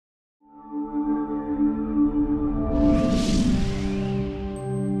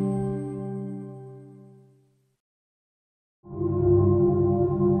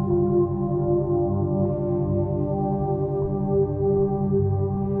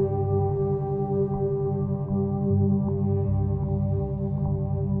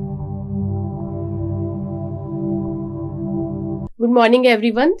Good morning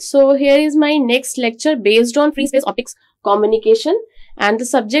everyone. So here is my next lecture based on free space optics communication, and the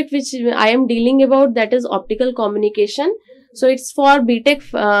subject which I am dealing about, that is optical communication. So it's for BTech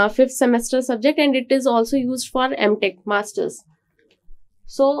 5th semester subject, and it is also used for MTech masters.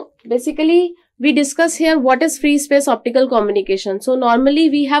 So basically we discuss here what is free space optical communication. So normally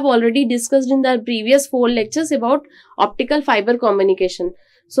we have already discussed in the previous 4 lectures about optical fiber communication.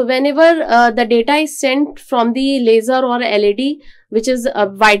 So whenever the data is sent from the laser or LED, which is a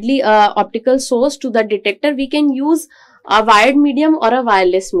widely optical source, to the detector, we can use a wired medium or a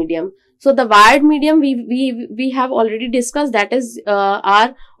wireless medium. So the wired medium we have already discussed, that is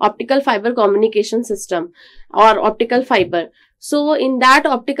our optical fiber communication system or optical fiber. So in that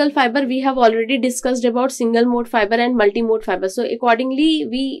optical fiber, we have already discussed about single mode fiber and multi-mode fiber. So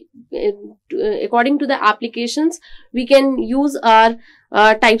accordingly, according to the applications, we can use our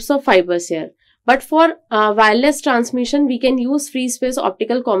types of fibers here. But for wireless transmission, we can use free space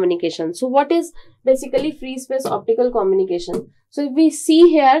optical communication. So what is basically free space optical communication? So if we see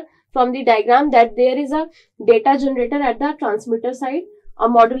here from the diagram that there is a data generator at the transmitter side, a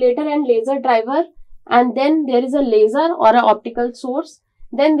modulator and laser driver, and then there is a laser or an optical source.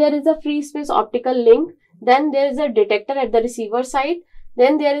 Then there is a free space optical link. Then there is a detector at the receiver side.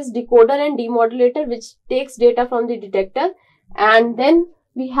 Then there is decoder and demodulator, which takes data from the detector. And then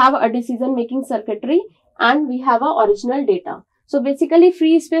we have a decision making circuitry, and we have a original data. So basically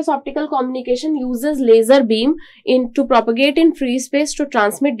free space optical communication uses laser beam to propagate in free space to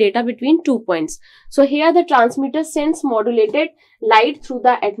transmit data between 2 points. So here the transmitter sends modulated light through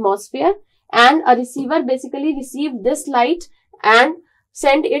the atmosphere, and a receiver basically receive this light and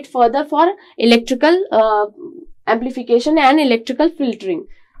send it further for electrical amplification and electrical filtering.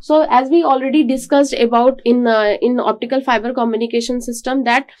 So as we already discussed about in optical fiber communication system,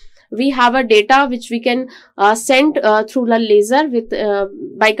 that we have a data which we can send through the laser with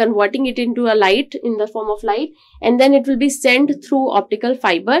by converting it into a light in the form of light, and then it will be sent through optical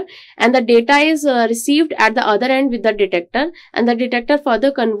fiber, and the data is received at the other end with the detector, and the detector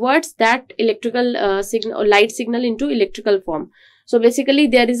further converts that electrical signal, light signal, into electrical form. So basically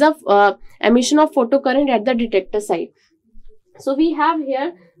there is a emission of photocurrent at the detector side. So we have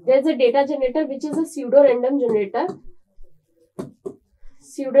here, there is a data generator which is a pseudo-random generator,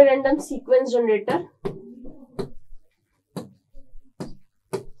 pseudo-random sequence generator.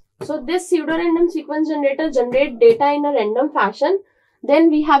 So this pseudo-random sequence generator generates data in a random fashion.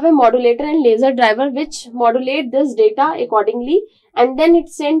 Then we have a modulator and laser driver which modulate this data accordingly, and then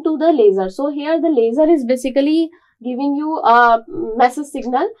it's sent to the laser. So here the laser is basically giving you a message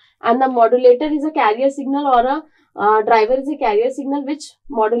signal, and the modulator is a carrier signal, or a driver is a carrier signal which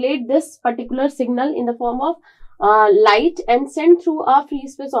modulate this particular signal in the form of light and send through a free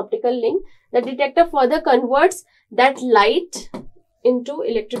space optical link. The detector further converts that light into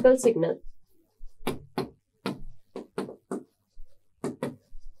electrical signal.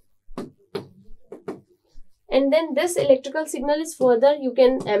 And then this electrical signal is further, you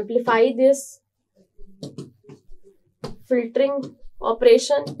can amplify this filtering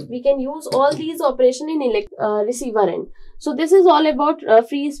operation. We can use all these operation in receiver end. So this is all about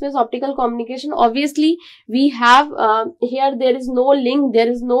free space optical communication. Obviously we have here there is no link, there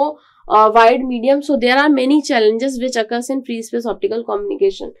is no wired medium. So there are many challenges which occurs in free space optical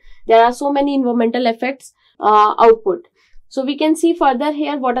communication. There are so many environmental effects output. So we can see further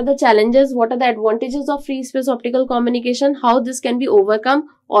here what are the challenges, what are the advantages of free space optical communication, how this can be overcome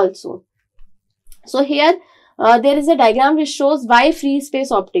also. So here there is a diagram which shows why free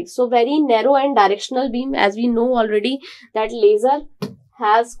space optics. So very narrow and directional beam, as we know already that laser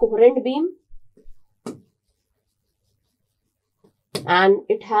has coherent beam and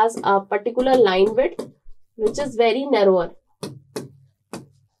it has a particular line width which is very narrower.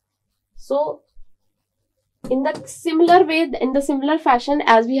 So in the similar way, in the similar fashion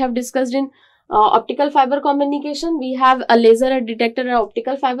as we have discussed in optical fiber communication, we have a laser, a detector, an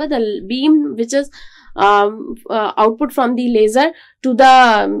optical fiber. The beam which is output from the laser to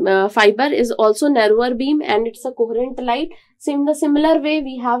the fiber is also narrower beam, and it's a coherent light. So in the similar way,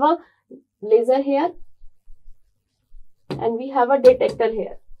 we have a laser here and we have a detector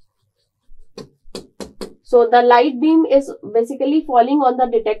here. So the light beam is basically falling on the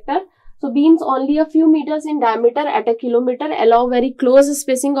detector. So beams only a few meters in diameter at a kilometer allow very close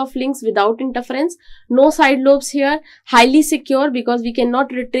spacing of links without interference. No side lobes here. Highly secure because we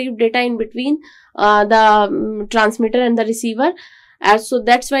cannot retrieve data in between the transmitter and the receiver. So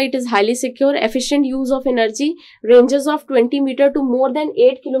that's why it is highly secure. Efficient use of energy, ranges of 20 meter to more than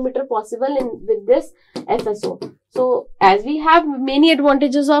 8 kilometer possible with this FSO. So as we have many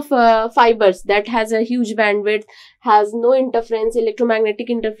advantages of fibers, that has a huge bandwidth, has no interference, electromagnetic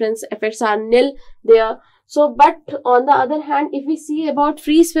interference effects are nil there. So, but on the other hand, if we see about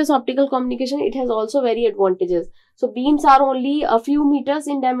free space optical communication, it has also very advantages. So, beams are only a few meters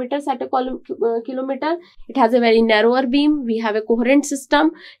in diameter at a kilometer. It has a very narrower beam. We have a coherent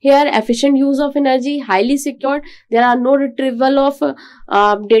system here, efficient use of energy, highly secured. There are no retrieval of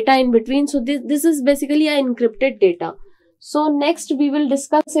data in between. So, this is basically a encrypted data. So, next we will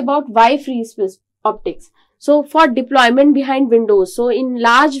discuss about why free space optics. So, for deployment behind windows, so in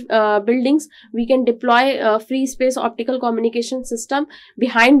large buildings, we can deploy a free space optical communication system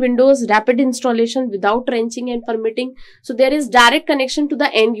behind windows, rapid installation without trenching and permitting. So, there is direct connection to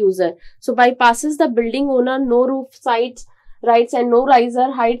the end user. So, bypasses the building owner, no roof sides, rights and no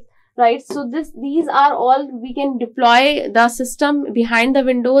riser height. Right, so these are all, we can deploy the system behind the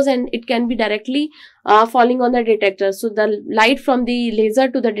windows and it can be directly falling on the detector. So the light from the laser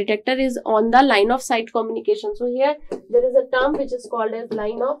to the detector is on the line of sight communication. So here there is a term which is called as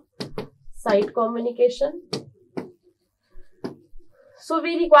line of sight communication. So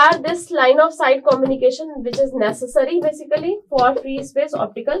we require this line of sight communication, which is necessary basically for free space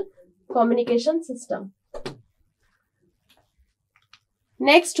optical communication system.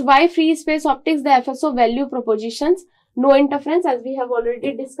 Next, why free space optics? The FSO value propositions, no interference, as we have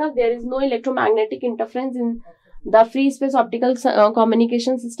already discussed. There is no electromagnetic interference in the free space optical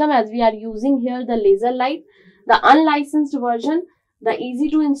communication system, as we are using here the laser light. The unlicensed version, the easy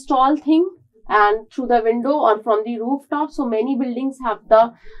to install thing, and through the window or from the rooftop. So many buildings have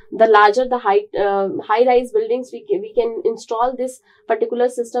the larger the height, high rise buildings, we can install this particular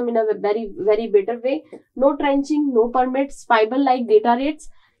system in a very better way. No trenching, no permits, fiber like data rates.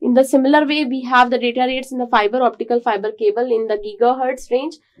 In the similar way, we have the data rates in the optical fiber cable in the gigahertz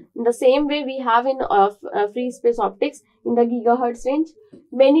range. In the same way, we have in free space optics in the gigahertz range.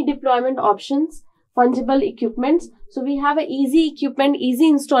 Many deployment options, fungible equipments. So we have an easy equipment, easy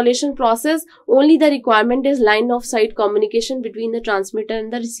installation process. Only the requirement is line of sight communication between the transmitter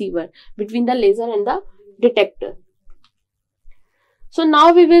and the receiver, between the laser and the detector. So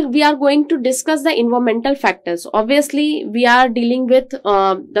now we are going to discuss the environmental factors. Obviously, we are dealing with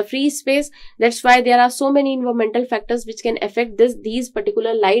the free space. That's why there are so many environmental factors which can affect these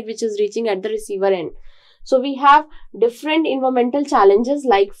particular light which is reaching at the receiver end. So we have different environmental challenges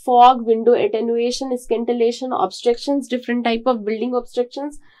like fog, window attenuation, scintillation, obstructions, different type of building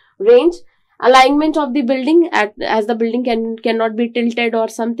obstructions, range, alignment of the building as the building cannot be tilted or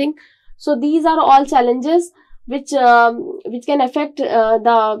something. So these are all challenges which can affect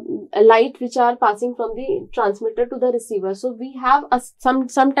the light which are passing from the transmitter to the receiver. So we have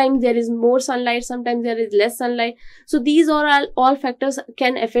sometimes there is more sunlight, sometimes there is less sunlight. So these are all factors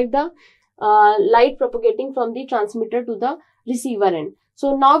can affect the light propagating from the transmitter to the receiver end.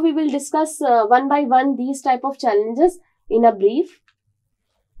 So now we will discuss one by one these type of challenges in a brief.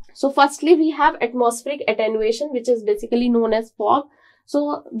 So firstly, we have atmospheric attenuation, which is basically known as fog.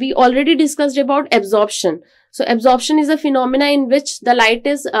 So we already discussed about absorption. So absorption is a phenomena in which the light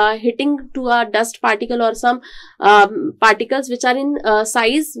is hitting to a dust particle or some particles which are in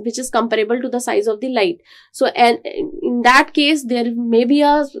size which is comparable to the size of the light. So and in that case, there may be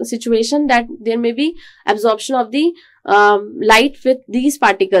a situation that there may be absorption of the light with these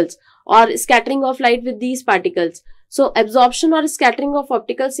particles or scattering of light with these particles. So absorption or scattering of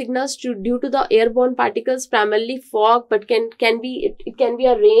optical signals due to the airborne particles, primarily fog, but it can be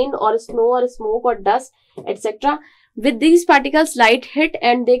a rain or snow or smoke or dust, etc. With these particles, light hit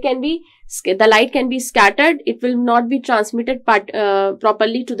and the light can be scattered. It will not be transmitted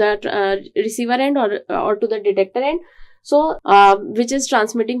properly to the receiver end or to the detector end. So which is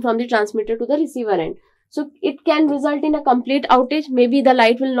transmitting from the transmitter to the receiver end. So it can result in a complete outage. Maybe the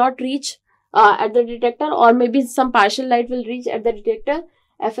light will not reach at the detector, or maybe some partial light will reach at the detector.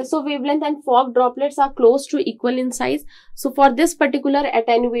 FSO wavelength and fog droplets are close to equal in size. So for this particular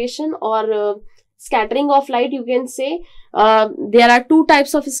attenuation or scattering of light, you can say there are two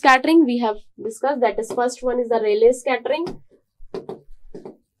types of scattering we have discussed. That is, first one is the Rayleigh scattering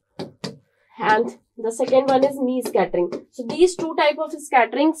and the second one is Mee scattering. So these two types of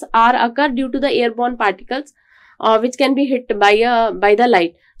scatterings occur due to the airborne particles which can be hit by the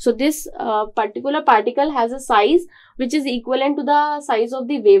light. So this particular particle has a size which is equivalent to the size of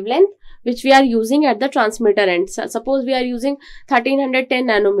the wavelength which we are using at the transmitter end. So suppose we are using 1310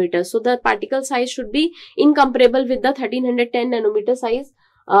 nanometers. So the particle size should be incomparable with the 1310 nanometer size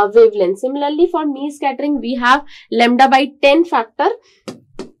wavelength. Similarly, for mean scattering, we have lambda by 10 factor,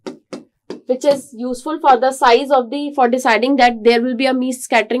 which is useful for the size of the, for deciding that there will be a mean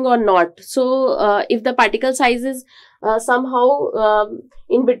scattering or not. So, if the particle size is somehow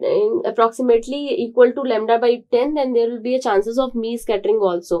in approximately equal to lambda by 10, then there will be a chances of mean scattering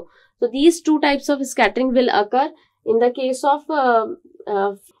also. So, these two types of scattering will occur in the case of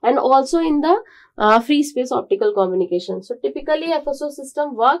and also in the free space optical communication. So, typically FSO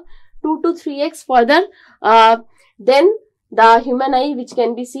system work 2 to 3x further then the human eye which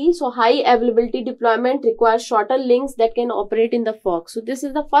can be seen. So, high availability deployment requires shorter links that can operate in the fog. So, this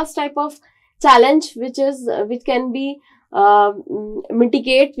is the first type of challenge which can be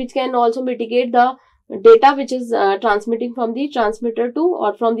which can also mitigate the data which is transmitting from the transmitter to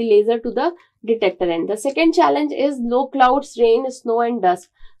or from the laser to the detector end. The second challenge is low clouds, rain, snow and dust.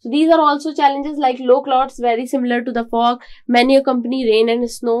 So, these are also challenges like low clouds, very similar to the fog. Many accompany rain and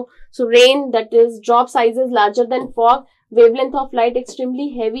snow. So, rain, that is drop sizes larger than fog. Wavelength of light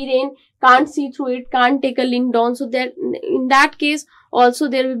extremely heavy rain, can't see through it, can't take a link down. So, there in that case also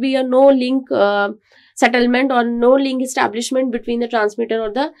there will be a no link settlement or no link establishment between the transmitter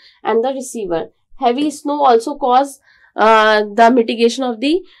or and the receiver. Heavy snow also cause the mitigation of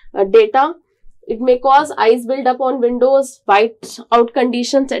the data. It may cause ice build up on windows, white out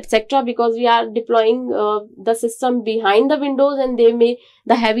conditions, etc. because we are deploying the system behind the windows, and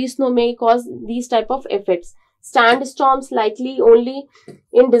the heavy snow may cause these type of effects. Sandstorms likely only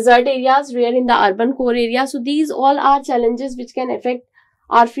in desert areas, rare in the urban core area. So, these all are challenges which can affect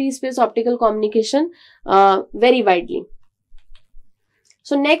our free space optical communication very widely.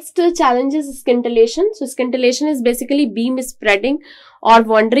 So, next challenge is scintillation. So, scintillation is basically beam spreading or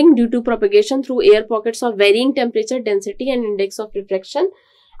wandering due to propagation through air pockets of varying temperature, density and index of refraction.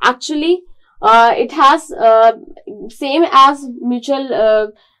 Actually, it has same as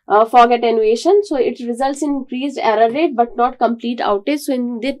mutual fog attenuation. So, it results in increased error rate but not complete outage. So,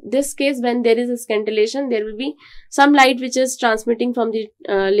 in this case, when there is a scintillation, there will be some light which is transmitting from the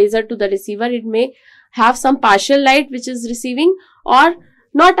laser to the receiver. It may have some partial light which is receiving or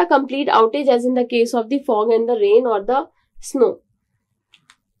not a complete outage as in the case of the fog and the rain or the snow.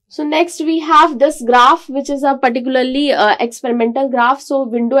 So, next we have this graph which is a particularly experimental graph. So,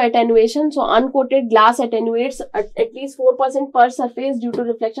 window attenuation. So, uncoated glass attenuates at least 4% per surface due to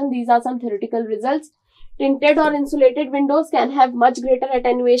reflection. These are some theoretical results. Tinted or insulated windows can have much greater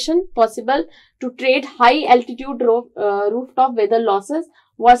attenuation possible to trade high altitude rooftop weather losses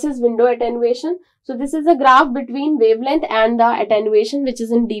versus window attenuation. So, this is a graph between wavelength and the attenuation which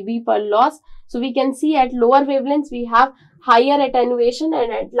is in dB per loss. So, we can see at lower wavelengths we have higher attenuation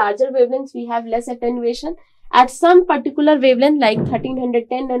and at larger wavelengths we have less attenuation. At some particular wavelength like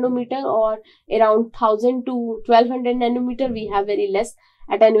 1310 nanometer or around 1000 to 1200 nanometer, we have very less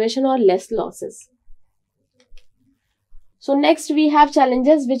attenuation or less losses. So, next we have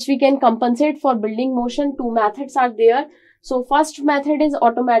challenges which we can compensate for building motion. Two methods are there. So, first method is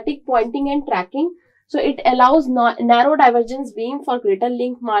automatic pointing and tracking. So, it allows narrow divergence beam for greater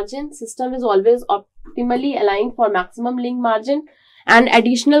link margin. System is always optimally aligned for maximum link margin, and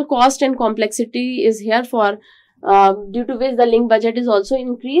additional cost and complexity is here for due to which the link budget is also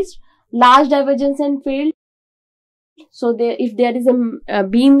increased. Large divergence and field. So, if there is a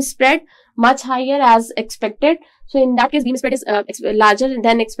beam spread much higher as expected, so in that case beam spread is larger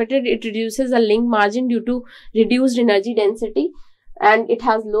than expected, it reduces the link margin due to reduced energy density and it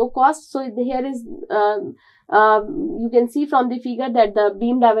has low cost. So, here is you can see from the figure that the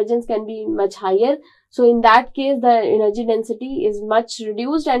beam divergence can be much higher. So, in that case the energy density is much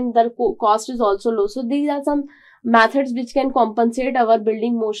reduced and the cost is also low. So, these are some methods which can compensate our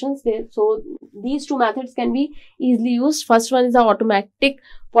building motions there. So, these two methods can be easily used. First one is the automatic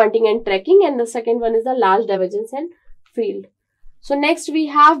pointing and tracking, and the second one is the large divergence and field. So, next we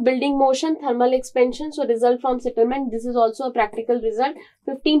have building motion, thermal expansion. So, result from settlement. This is also a practical result.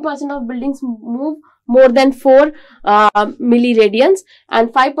 15% of buildings move more than 4 milliradians and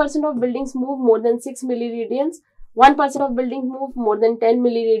 5% of buildings move more than 6 milliradians. 1% of buildings move more than 10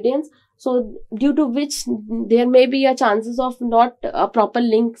 milliradians. So, due to which there may be a chances of not a proper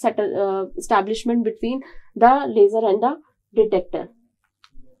link establishment between the laser and the detector.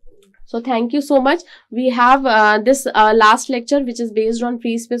 So, thank you so much. We have this last lecture which is based on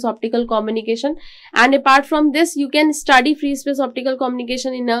free space optical communication, and apart from this you can study free space optical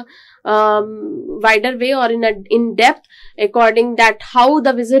communication in a wider way or in depth according that how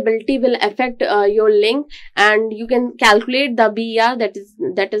the visibility will affect your link, and you can calculate the BER,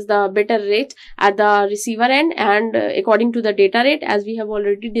 that is the better rate at the receiver end, and according to the data rate, as we have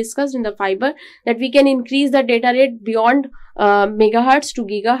already discussed in the fiber, that we can increase the data rate beyond megahertz to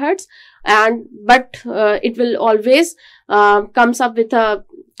gigahertz, but it will always comes up with a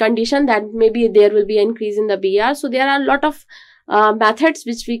condition that maybe there will be an increase in the BR. So there are a lot of methods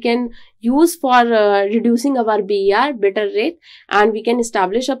which we can use for reducing our BER better rate, and we can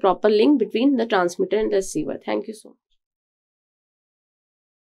establish a proper link between the transmitter and the receiver. Thank you so much.